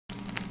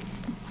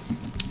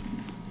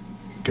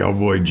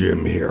Cowboy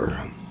Jim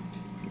here.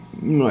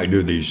 I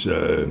do these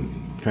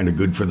kind of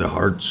good for the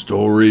heart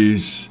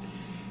stories.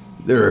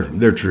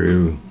 They're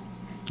true.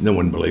 No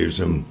one believes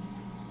them.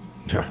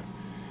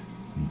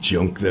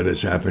 Junk that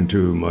has happened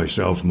to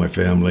myself, my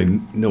family.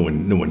 No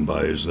one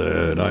buys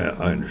that.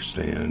 I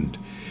understand.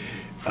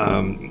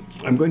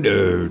 I'm going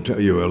to tell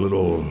you a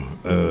little,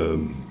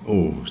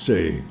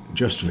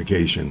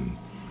 justification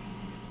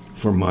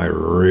for my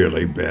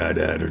really bad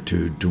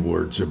attitude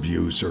towards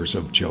abusers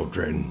of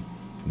children,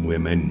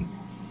 women.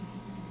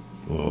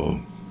 Oh,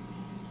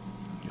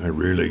 I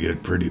really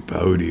get pretty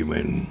pouty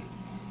when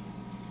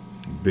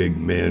big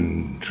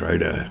men try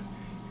to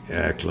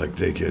act like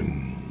they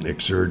can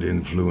exert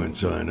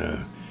influence on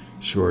a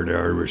short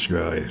Irish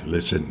guy.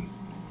 Listen,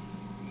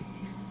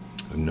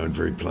 I'm not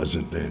very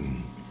pleasant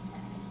then.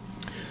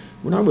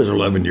 When I was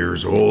 11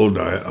 years old,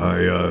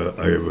 I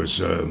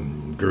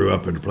grew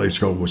up at a place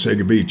called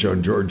Wasaga Beach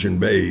on Georgian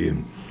Bay,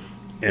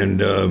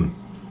 and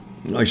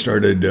I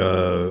started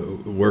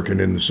working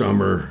in the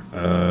summer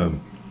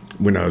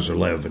when I was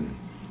 11.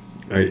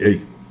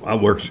 I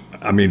worked,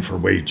 for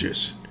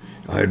wages.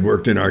 I had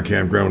worked in our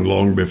campground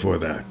long before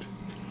that.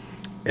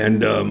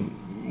 And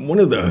one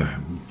of the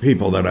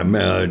people that I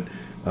met,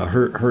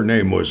 her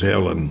name was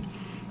Helen.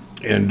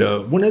 And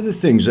one of the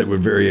things that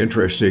was very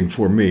interesting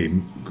for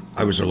me,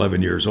 I was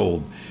 11 years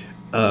old,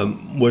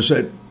 was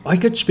that I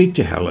could speak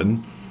to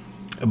Helen,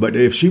 but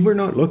if she were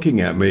not looking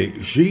at me,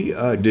 she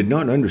did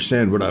not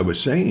understand what I was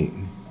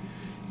saying.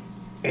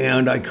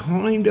 And I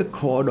kind of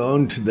caught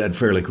on to that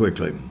fairly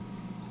quickly.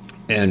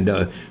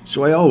 And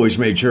so I always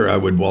made sure I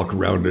would walk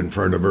around in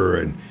front of her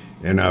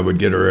and I would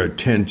get her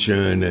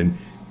attention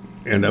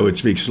and I would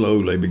speak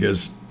slowly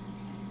because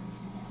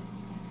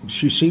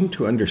she seemed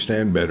to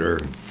understand better.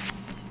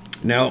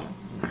 Now,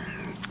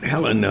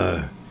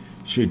 Helen,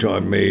 she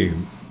taught me,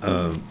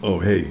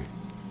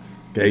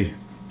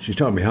 she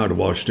taught me how to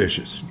wash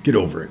dishes. Get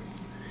over it.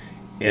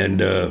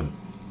 And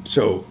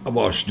so I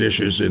washed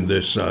dishes in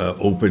this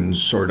open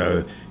sort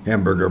of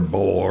hamburger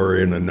bar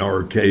in an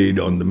arcade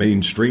on the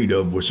main street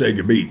of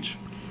Wasaga Beach.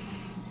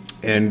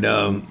 And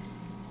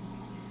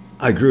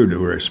I grew to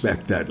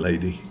respect that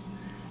lady.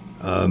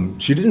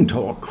 She didn't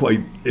talk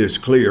quite as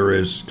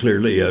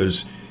clearly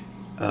as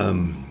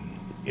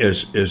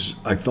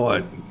I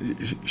thought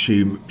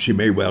she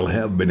may well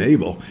have been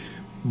able,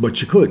 but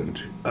she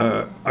couldn't.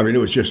 It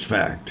was just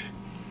fact.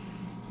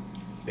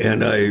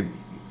 And I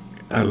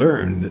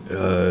learned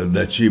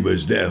that she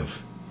was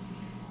deaf,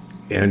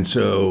 and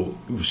so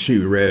she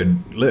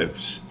read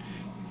lips.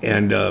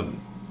 And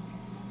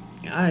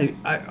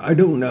I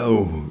don't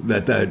know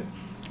that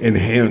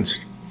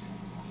enhanced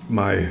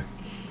my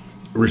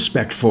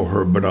respect for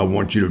her, but I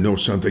want you to know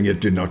something. It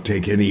did not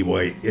take any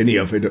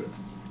of it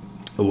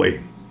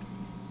away.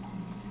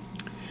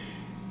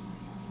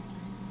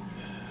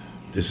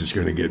 This is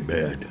going to get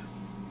bad.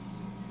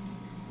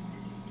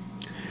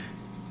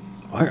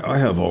 I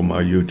have all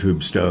my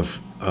YouTube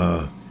stuff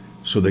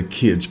so the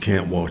kids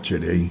can't watch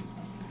it, eh?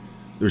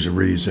 There's a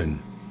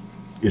reason.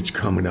 It's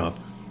coming up.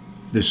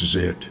 This is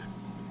it.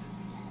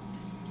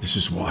 This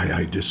is why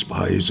I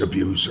despise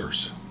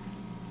abusers.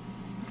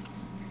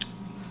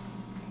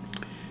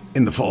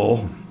 In the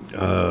fall,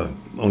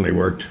 only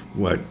worked,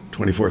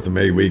 24th of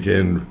May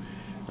weekend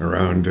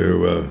around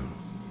to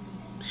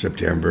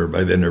September.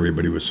 By then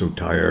everybody was so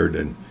tired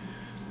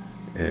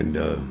and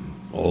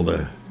all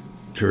the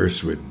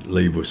tourists would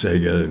leave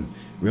Wasaga, and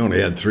we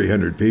only had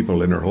 300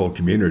 people in our whole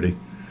community,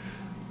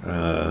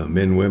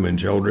 men, women,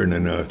 children,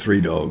 and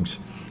 3 dogs,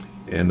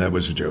 and that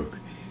was a joke.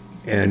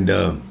 And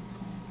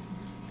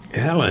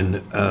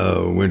Helen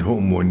went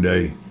home one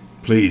day.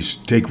 Please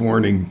take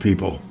warning,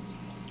 people.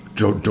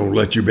 Don't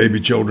let your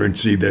baby children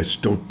see this.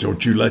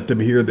 Don't you let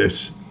them hear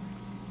this.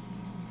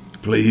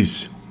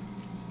 Please.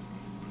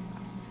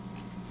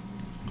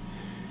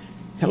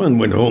 Helen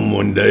went home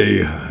one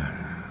day,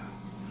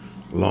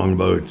 along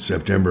about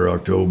September,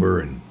 October,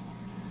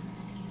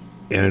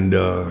 and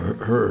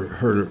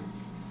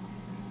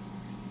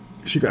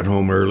she got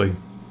home early.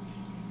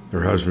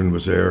 Her husband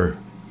was there.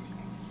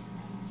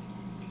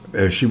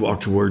 As she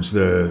walked towards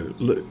the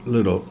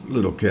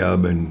little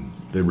cabin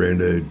they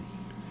rented,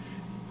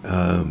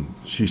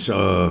 she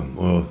saw,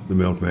 the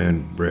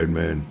milkman, bread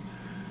man,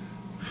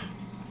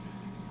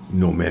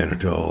 no man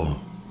at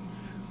all,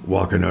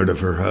 walking out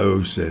of her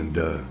house and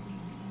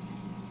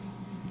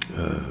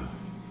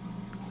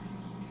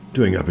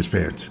doing up his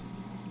pants.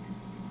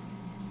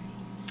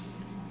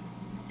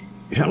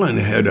 Helen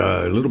had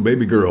a little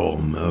baby girl,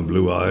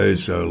 blue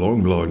eyes,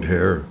 long blonde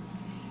hair.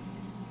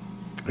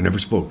 I never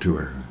spoke to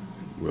her.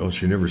 Well,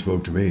 she never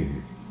spoke to me.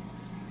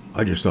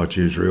 I just thought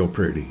she was real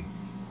pretty.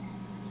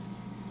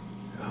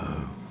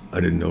 I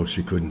didn't know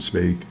she couldn't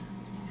speak.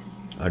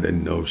 I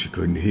didn't know she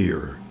couldn't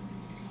hear.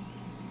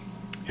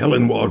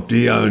 Helen walked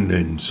in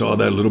and saw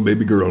that little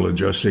baby girl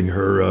adjusting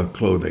her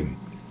clothing.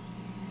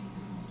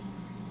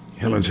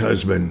 Helen's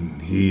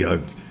husband, he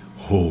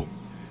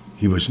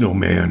was no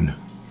man.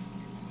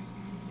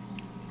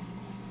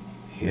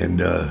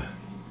 And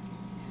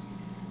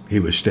he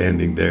was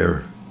standing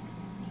there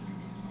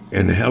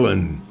And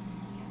Helen,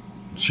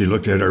 she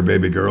looked at our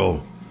baby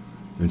girl,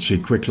 and she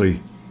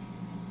quickly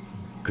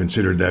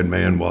considered that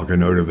man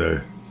walking out of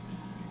there.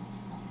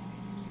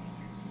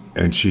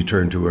 And she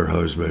turned to her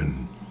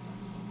husband.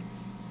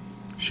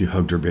 She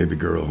hugged her baby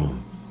girl.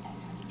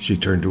 She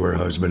turned to her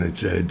husband and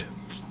said,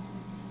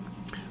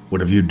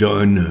 "What have you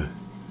done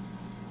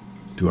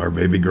to our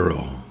baby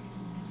girl?"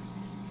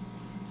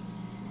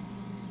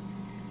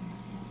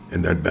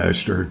 And that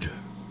bastard,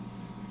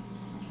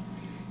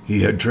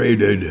 he had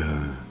traded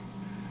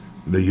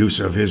the use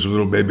of his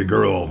little baby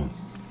girl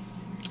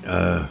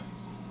to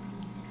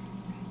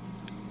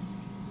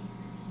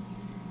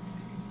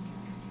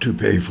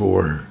pay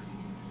for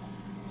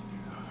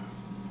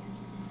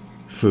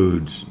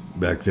foods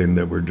back then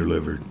that were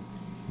delivered.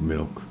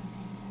 Milk,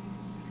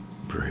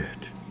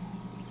 bread.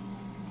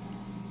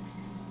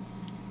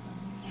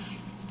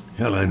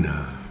 Helen,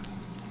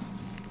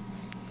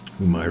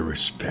 whom I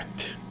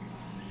respect,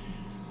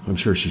 I'm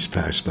sure she's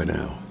passed by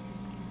now.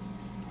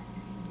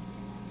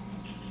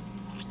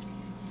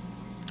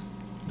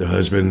 The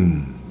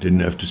husband didn't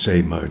have to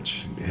say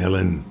much.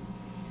 Helen,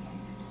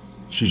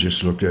 she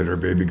just looked at her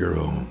baby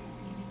girl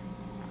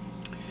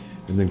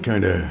and then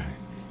kind of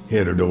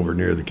headed over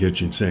near the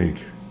kitchen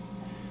sink.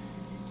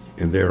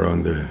 And there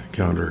on the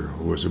counter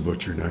was a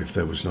butcher knife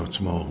that was not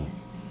small.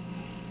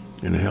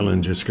 And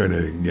Helen just kind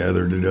of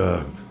gathered it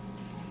up.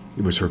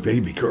 It was her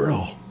baby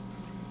girl.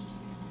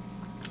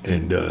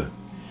 And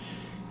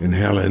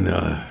Helen,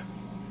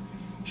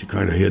 she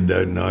kind of hid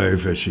that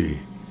knife as she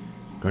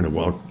kind of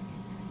walked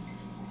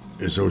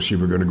as though she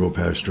were going to go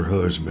past her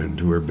husband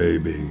to her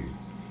baby.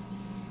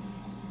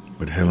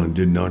 But Helen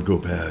did not go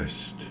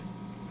past.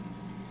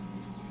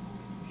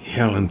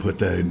 Helen put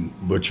that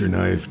butcher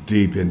knife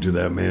deep into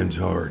that man's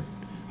heart.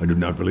 I do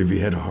not believe he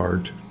had a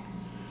heart.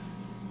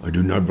 I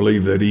do not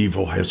believe that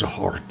evil has a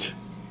heart.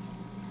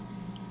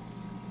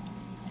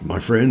 My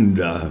friend,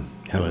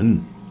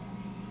 Helen,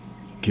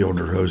 killed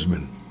her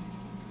husband.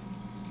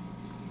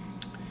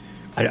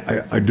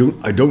 I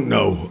don't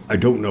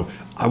know.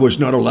 I was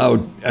not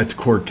allowed at the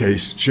court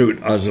case.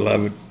 Shoot, I was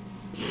 11.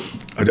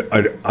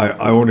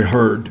 I only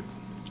heard.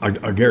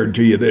 I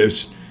guarantee you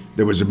this.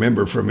 There was a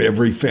member from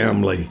every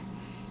family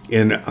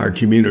in our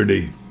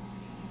community.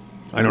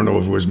 I don't know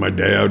if it was my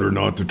dad or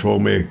not that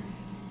told me.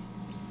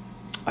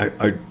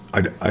 I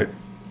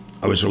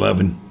was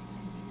 11.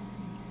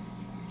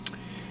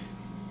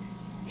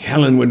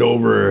 Helen went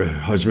over. Her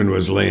husband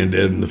was laying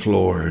dead on the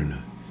floor,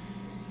 and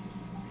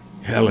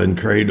Helen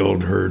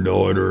cradled her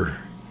daughter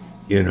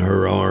in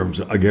her arms.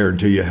 I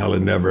guarantee you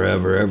Helen never,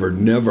 ever, ever,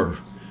 never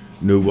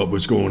knew what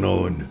was going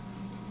on.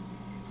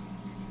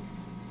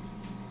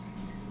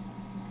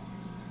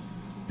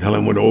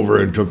 Helen went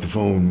over and took the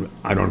phone.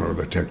 I don't know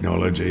the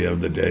technology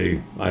of the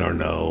day. I don't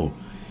know.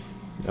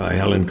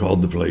 Helen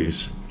called the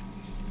police,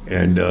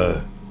 and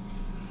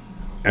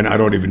I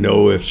don't even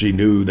know if she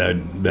knew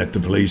that the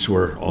police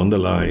were on the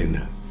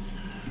line.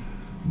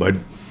 But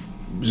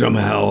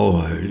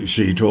somehow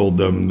she told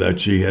them that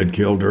she had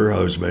killed her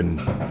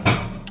husband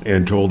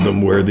and told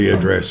them where the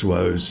address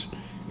was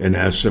and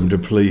asked them to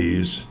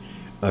please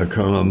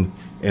come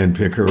and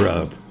pick her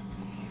up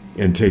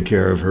and take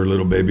care of her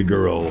little baby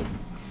girl,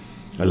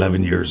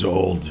 11 years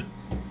old.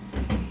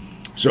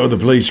 So the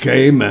police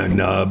came, and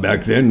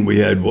back then we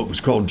had what was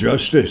called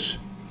justice.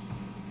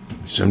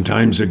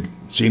 Sometimes it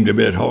seemed a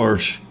bit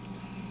harsh.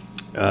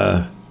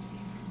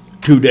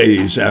 2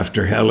 days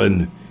after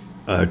Helen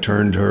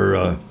turned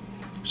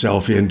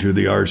herself into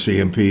the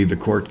RCMP, the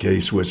court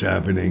case was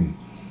happening.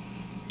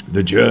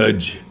 The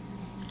judge,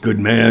 good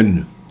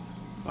man,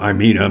 I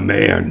mean a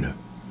man.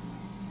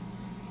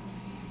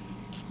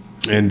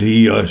 And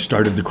he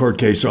started the court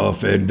case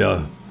off,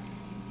 and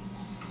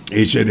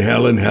he said,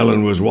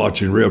 Helen was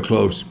watching real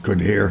close,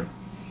 couldn't hear.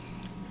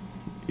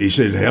 He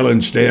said,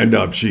 Helen, stand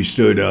up. She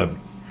stood up.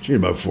 She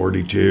had about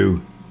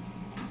 42.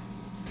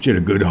 She had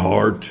a good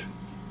heart.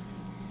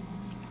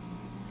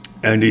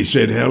 And he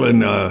said,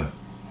 Helen,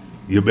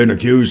 you've been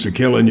accused of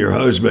killing your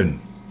husband.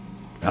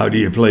 How do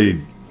you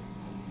plead?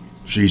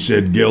 She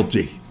said,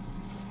 guilty.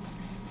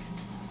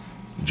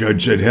 The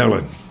judge said,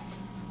 Helen,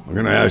 I'm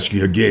going to ask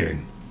you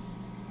again.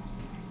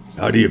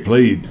 How do you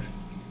plead?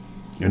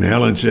 And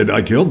Helen said,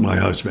 I killed my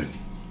husband.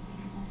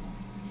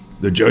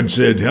 The judge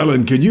said,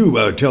 Helen, can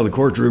you tell the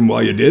courtroom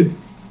why you did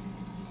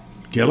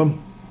kill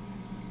him?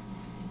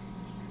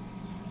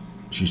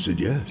 She said,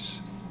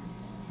 yes.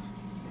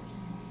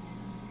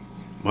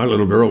 My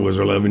little girl was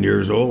 11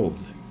 years old.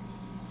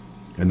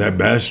 And that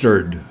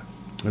bastard,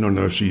 I don't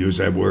know if she used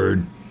that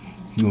word.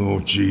 Oh,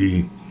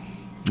 gee.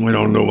 I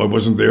don't know. I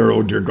wasn't there.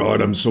 Oh, dear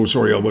God, I'm so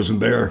sorry I wasn't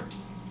there.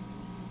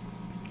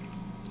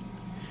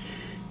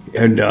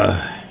 And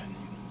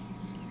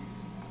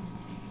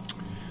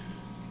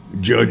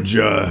Judge,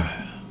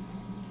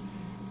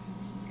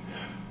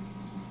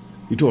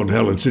 he told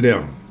Helen, sit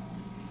down.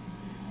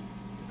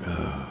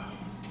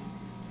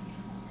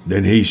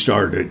 Then he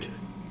started.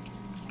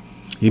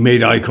 He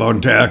made eye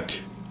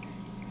contact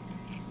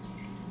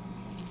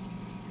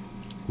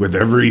with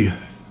every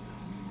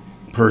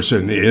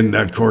person in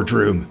that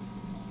courtroom.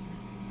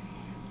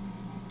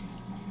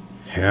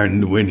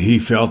 And when he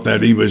felt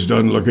that he was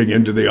done looking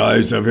into the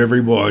eyes of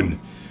everyone,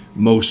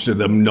 most of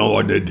them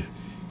nodded,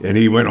 and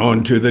he went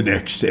on to the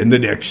next and the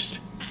next.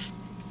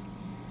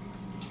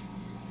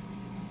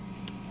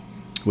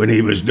 When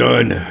he was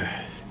done,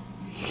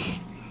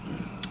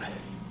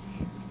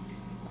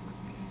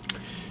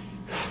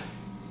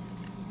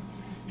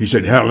 he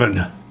said,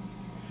 "Helen,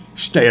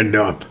 stand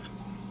up."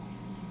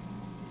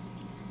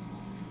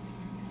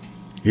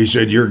 He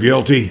said, "You're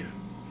guilty?"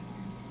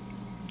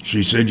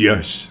 She said,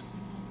 "Yes."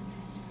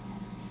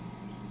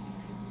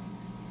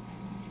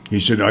 He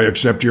said, "I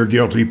accept your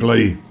guilty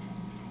plea.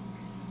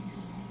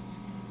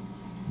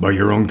 By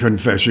your own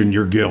confession,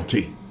 you're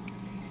guilty."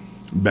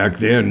 Back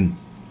then,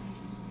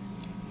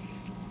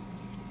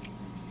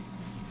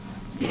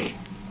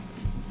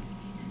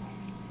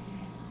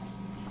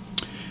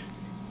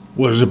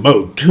 was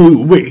about 2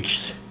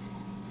 weeks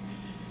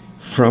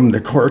from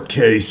the court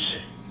case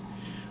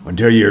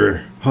until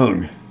you're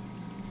hung.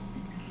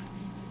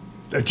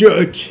 The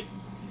judge,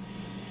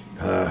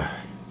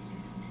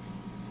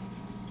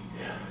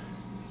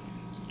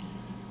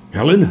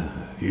 "Helen,"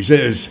 he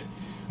says,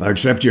 "I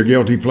accept your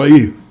guilty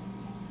plea.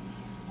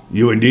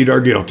 You indeed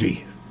are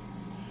guilty.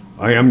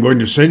 I am going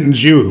to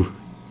sentence you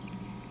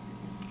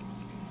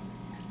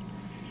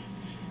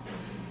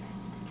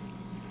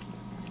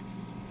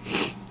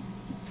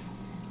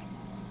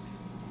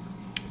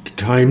to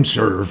time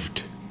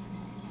served."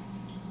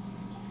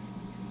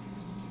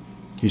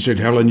 He said,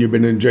 "Helen, you've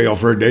been in jail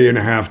for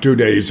 1.5 days, 2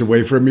 days,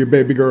 away from your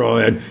baby girl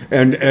and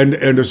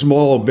a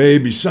small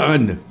baby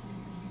son."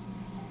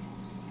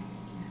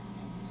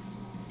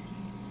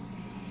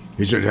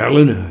 He said,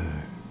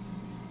 "Helen,"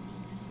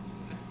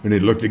 and he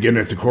looked again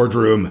at the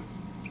courtroom.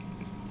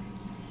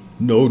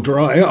 No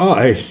dry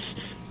eyes.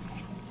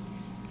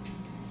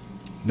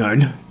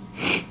 None.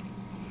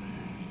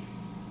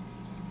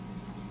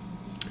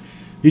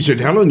 He said,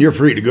 "Helen, you're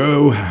free to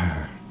go."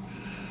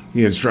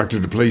 He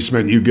instructed the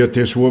policeman, "You get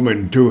this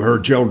woman to her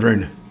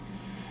children.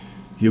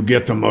 You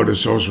get them out of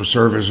social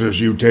services.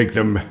 You take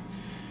them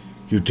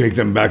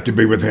back to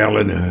be with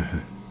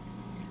Helen."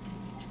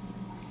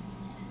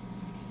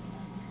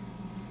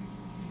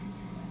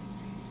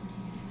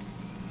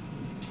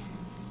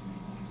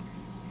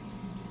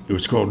 It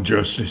was called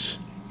justice.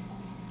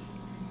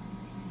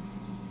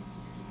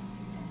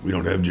 We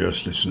don't have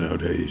justice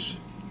nowadays.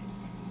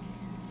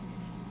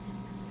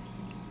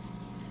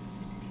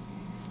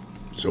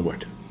 So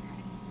what?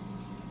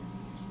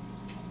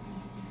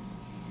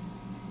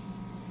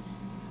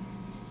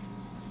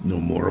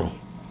 No moral.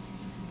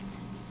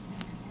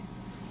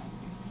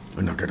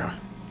 I'm not gonna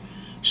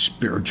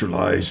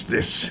spiritualize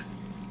this.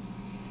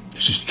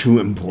 This is too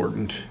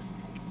important.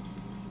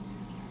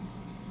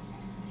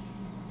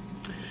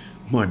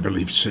 My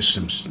belief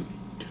systems,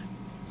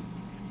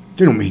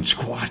 they don't mean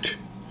squat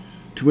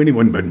to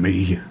anyone but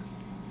me.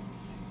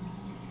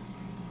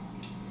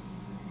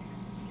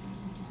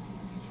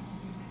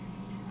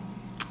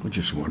 I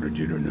just wanted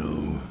you to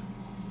know.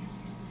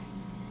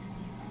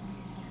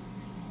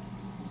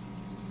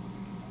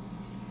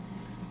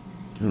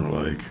 I don't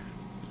like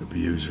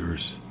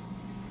abusers.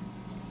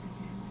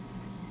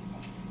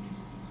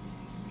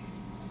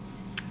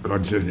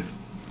 God said,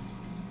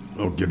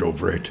 "I'll get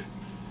over it.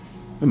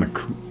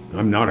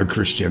 I'm not a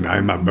Christian.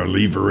 I'm a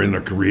believer in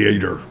a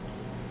creator."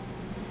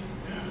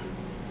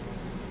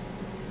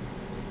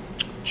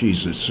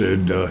 Jesus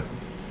said,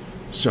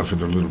 "Suffer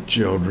the little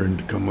children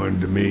to come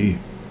unto me."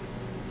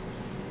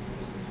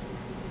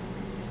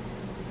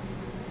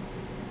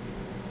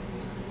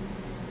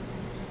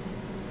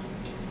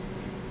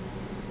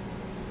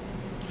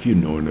 If you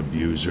know an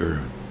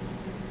abuser,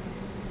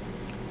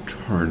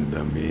 turn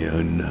them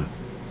in.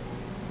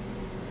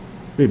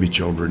 Baby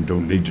children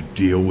don't need to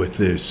deal with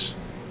this.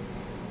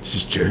 This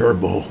is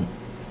terrible.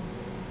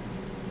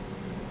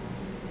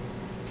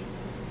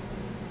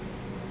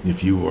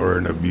 If you are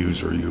an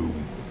abuser,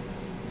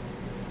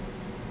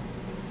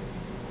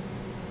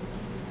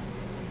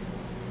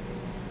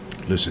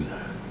 listen.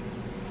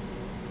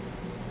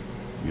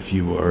 If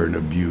you are an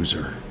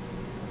abuser,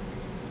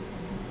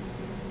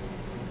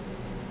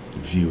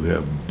 if you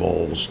have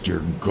balls, dear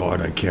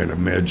God, I can't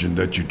imagine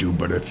that you do,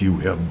 but if you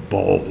have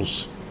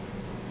balls,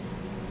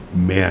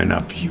 man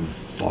up, you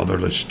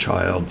fatherless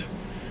child.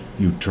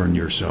 You turn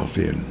yourself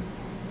in.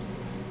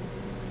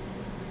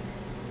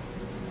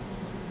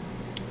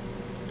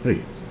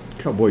 Hey,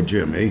 Cowboy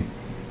Jim, eh?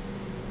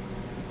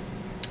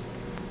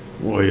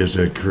 Why is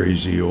that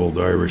crazy old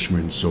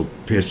Irishman so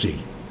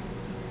pissy?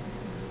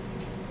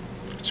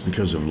 It's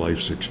because of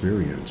life's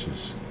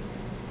experiences.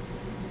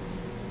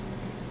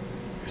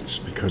 It's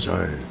because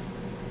I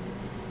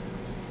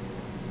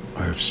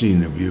have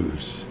seen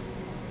abuse.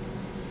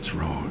 It's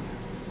wrong.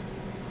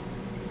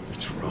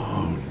 It's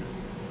wrong.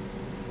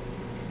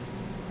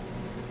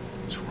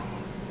 It's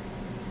wrong.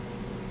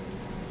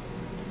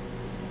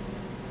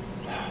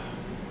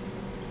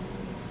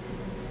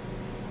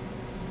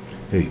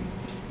 Hey.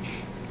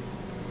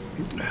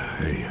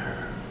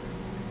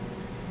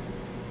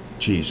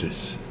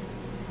 Jesus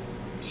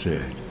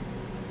said,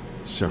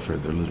 "Suffer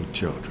the little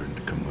children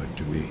to come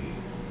unto me."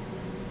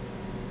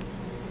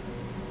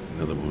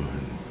 Another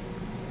one.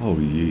 Oh,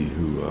 ye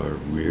who are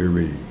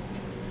weary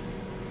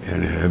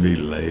and heavy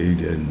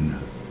laden,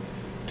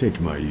 take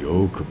my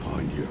yoke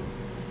upon you.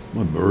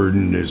 My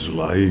burden is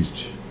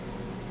light.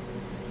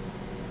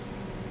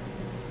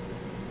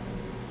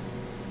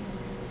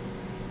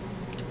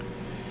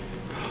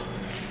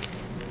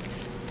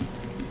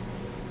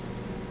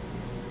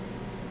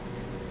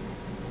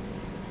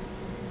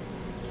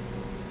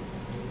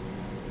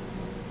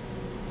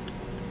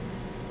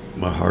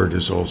 My heart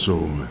is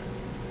also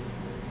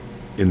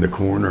in the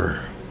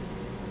corner.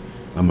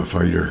 I'm a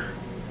fighter.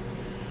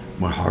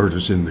 My heart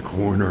is in the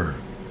corner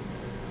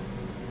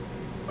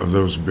of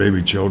those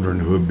baby children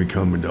who have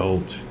become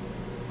adult.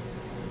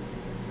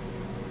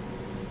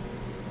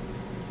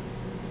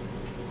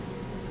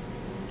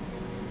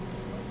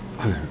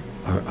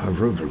 I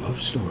wrote a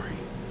love story.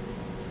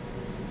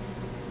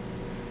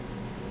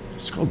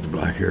 It's called The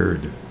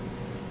Black-Haired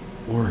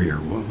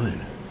Warrior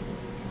Woman.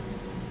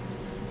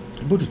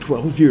 About a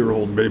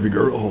 12-year-old baby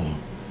girl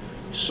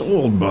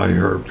sold by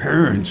her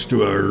parents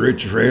to a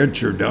rich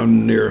rancher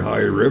down near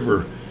High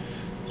River.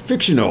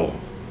 Fictional.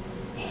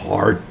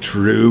 Heart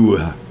true.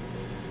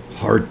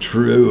 Heart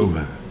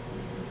true.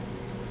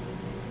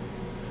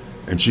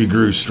 And she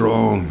grew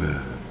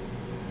strong.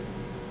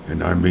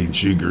 And I mean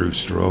she grew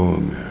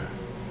strong.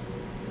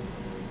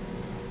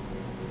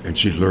 And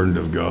she learned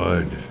of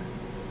God.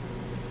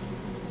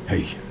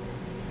 Hey,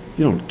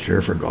 you don't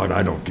care for God,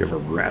 I don't give a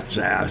rat's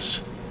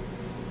ass.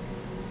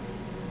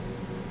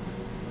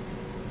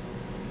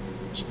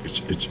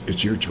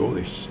 It's your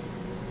choice.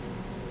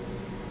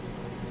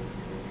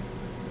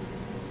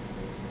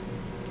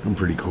 I'm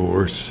pretty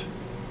coarse.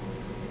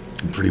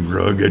 I'm pretty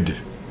rugged.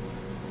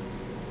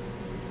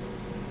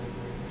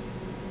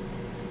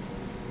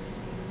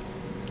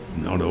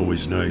 I'm not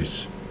always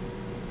nice.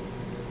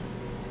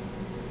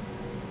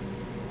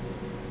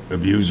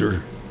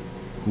 Abuser,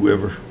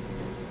 whoever,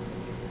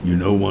 you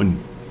know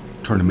one,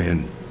 turn him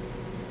in.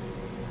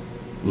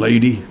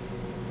 Lady,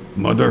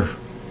 mother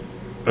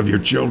of your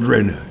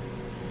children,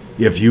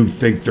 if you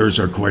think there's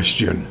a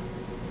question,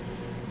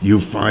 you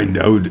find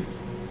out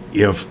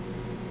if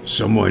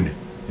someone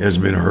has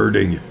been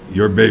hurting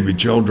your baby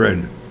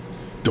children.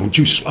 Don't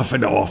you slough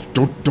it off.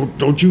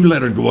 Don't you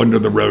let it go under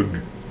the rug.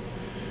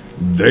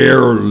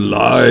 Their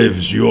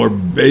lives, your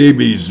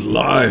baby's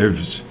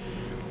lives,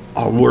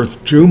 are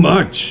worth too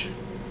much.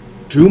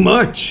 Too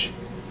much.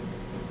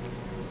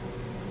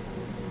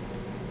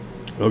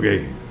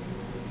 Okay,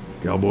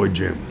 Cowboy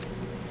Jim.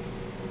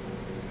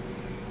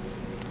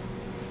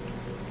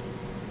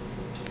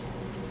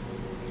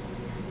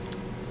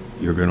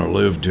 You're gonna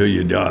live till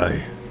you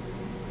die.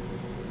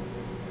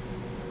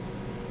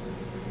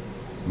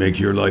 Make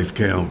your life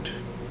count.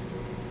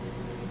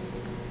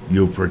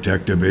 You'll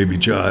protect a baby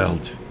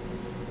child.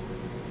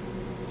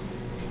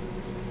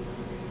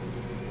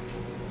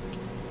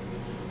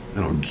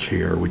 I don't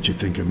care what you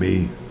think of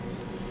me.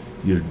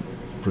 You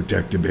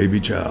protect a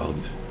baby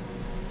child.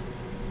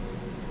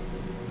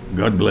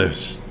 God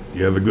bless.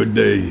 You have a good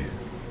day.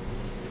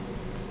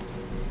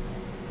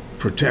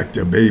 Protect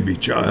a baby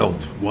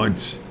child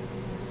once.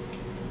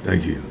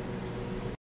 Thank you.